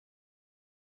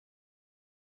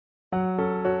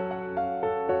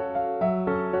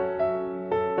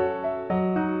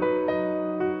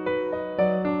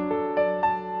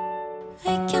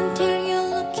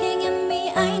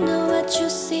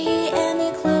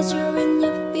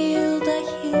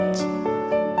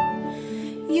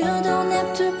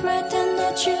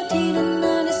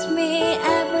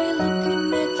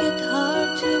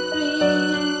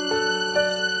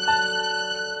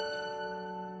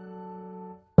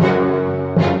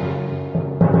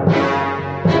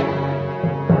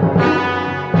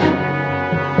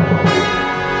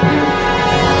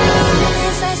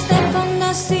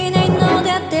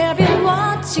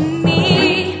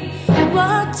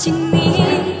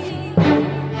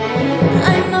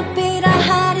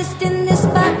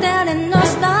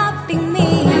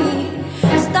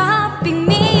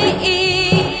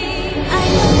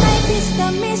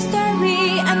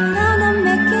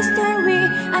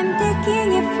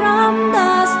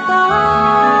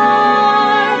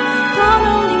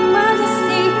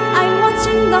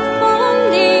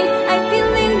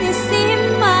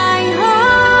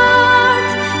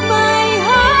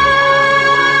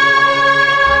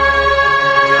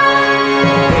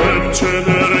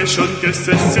Generation que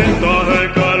se sienta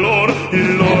el calor y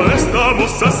lo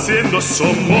estamos haciendo,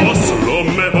 somos lo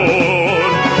mejor.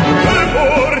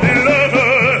 Mejor dile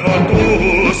a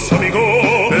tus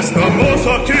amigos, estamos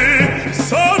aquí,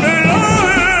 sábela.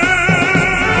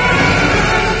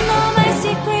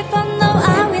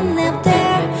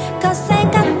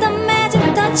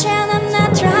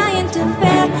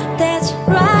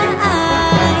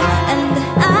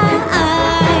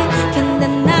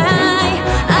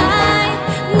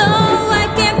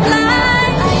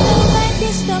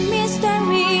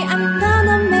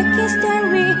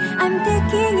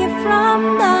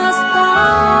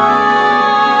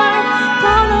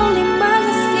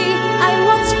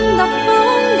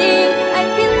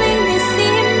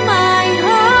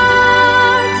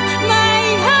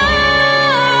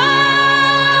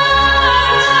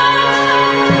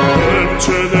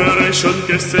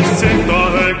 Que se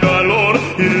sienta el calor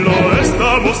y lo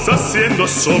estamos haciendo,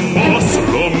 somos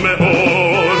lo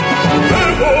mejor.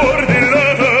 Mejor dile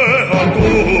a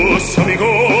tus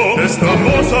amigos,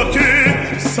 estamos aquí.